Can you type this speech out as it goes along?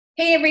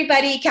Hey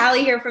everybody,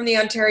 Callie here from the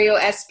Ontario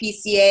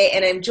SPCA,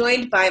 and I'm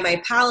joined by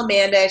my pal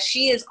Amanda.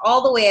 She is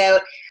all the way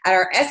out at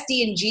our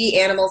SD&G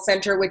Animal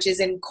Centre, which is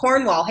in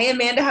Cornwall. Hey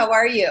Amanda, how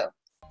are you?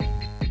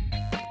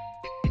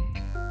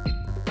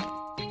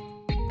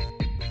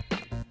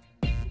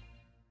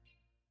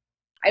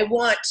 I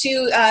want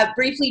to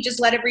briefly just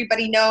let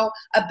everybody know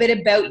a bit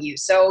about you.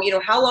 So,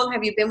 how long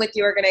have you been with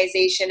the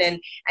organization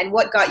and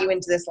what got you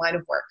into this line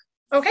of work?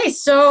 Okay,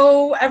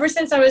 so ever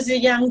since I was a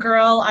young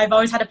girl, I've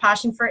always had a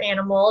passion for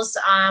animals.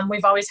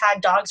 We've always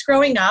had dogs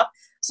growing up,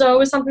 so it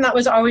was something that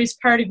was always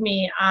part of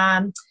me.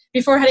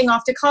 Before heading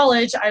off to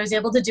college, I was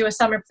able to do a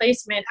summer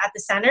placement at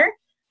the center,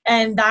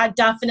 and that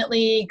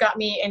definitely got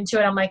me into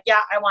it. I'm like,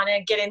 yeah, I want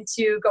to get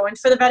into going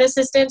for the vet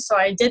assistant, so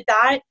I did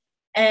that.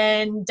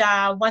 And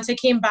once I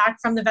came back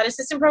from the vet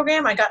assistant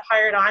program, I got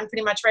hired on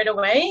pretty much right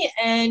away,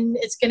 and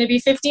it's going to be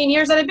 15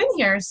 years that I've been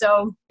here.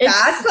 So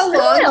That's a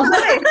long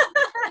time.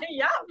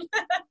 Yeah.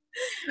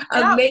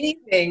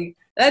 Amazing.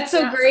 That's so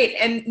Yeah. great.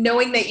 And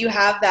knowing that you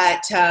have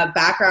that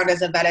background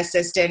as a vet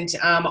assistant,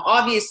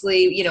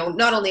 obviously,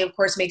 not only, of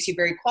course, makes you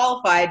very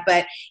qualified,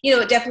 but,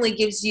 it definitely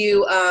gives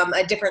you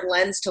a different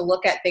lens to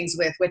look at things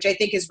with, which I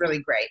think is really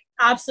great.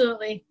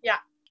 Absolutely. Yeah.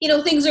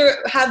 Things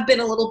have been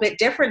a little bit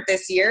different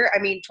this year. I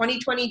mean,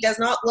 2020 does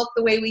not look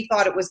the way we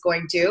thought it was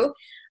going to.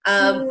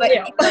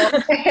 But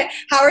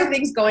how are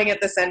things going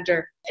at the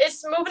center?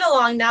 It's moving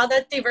along now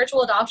that the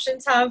virtual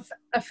adoptions have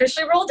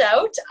officially rolled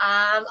out.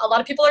 A lot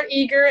of people are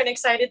eager and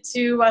excited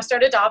to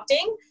start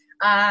adopting.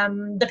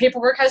 The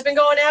paperwork has been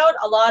going out.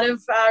 A lot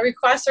of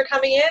requests are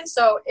coming in,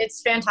 so it's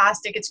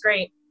fantastic. It's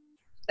great.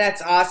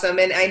 That's awesome.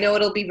 And I know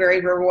it'll be very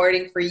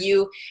rewarding for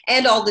you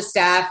and all the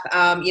staff,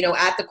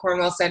 at the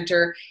Cornwall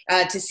Centre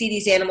to see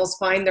these animals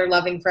find their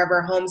loving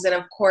forever homes. And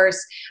of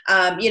course,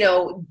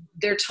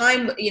 their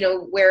time,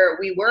 where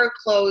we were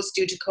closed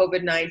due to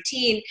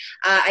COVID-19,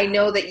 I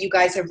know that you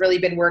guys have really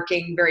been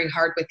working very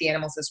hard with the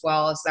animals as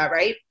well. Is that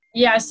right?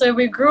 Yeah, so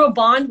we grew a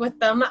bond with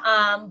them,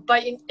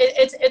 but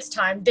it's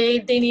time. They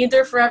need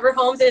their forever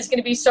homes, and it's going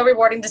to be so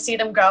rewarding to see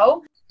them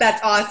go.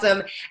 That's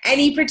awesome.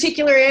 Any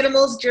particular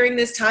animals during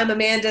this time,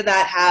 Amanda,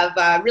 that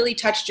have really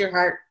touched your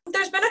heart?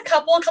 There's been a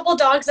couple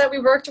dogs that we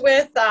worked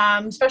with,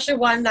 especially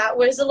one that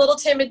was a little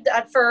timid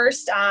at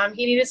first.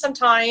 He needed some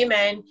time,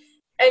 and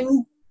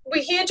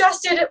he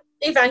adjusted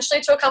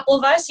eventually to a couple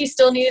of us. He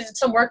still needed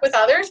some work with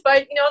others,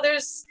 but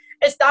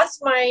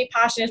that's my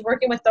passion, is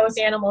working with those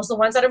animals, the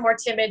ones that are more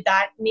timid,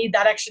 that need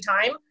that extra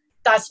time.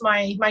 That's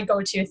my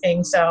go-to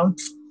thing. So.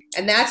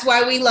 And that's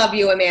why we love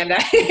you, Amanda.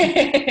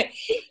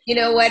 You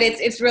know what?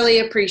 It's really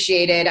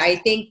appreciated. I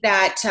think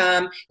that,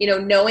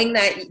 knowing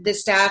that the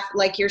staff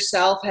like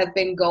yourself have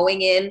been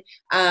going in,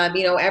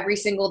 every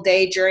single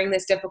day during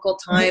this difficult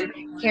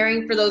time,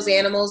 caring for those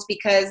animals,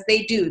 because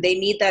they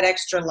need that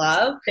extra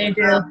love. They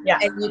do, yeah.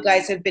 And you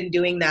guys have been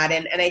doing that.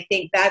 And I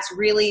think that's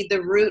really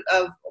the root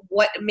of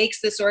what makes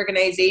this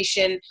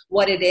organization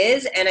what it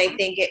is. And I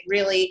think it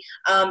really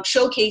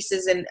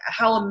showcases and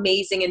how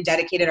amazing and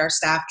dedicated our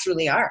staff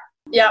truly are.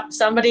 Yeah,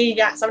 somebody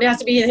has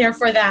to be here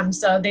for them.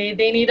 So they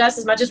need us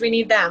as much as we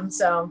need them.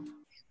 So,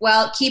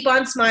 well, keep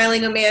on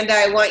smiling, Amanda.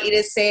 I want you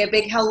to say a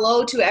big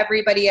hello to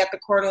everybody at the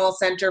Cornwall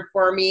Centre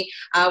for me.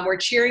 We're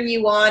cheering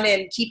you on,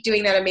 and keep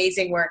doing that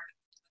amazing work.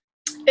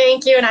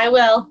 Thank you, and I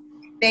will.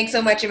 Thanks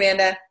so much,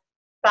 Amanda.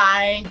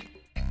 Bye.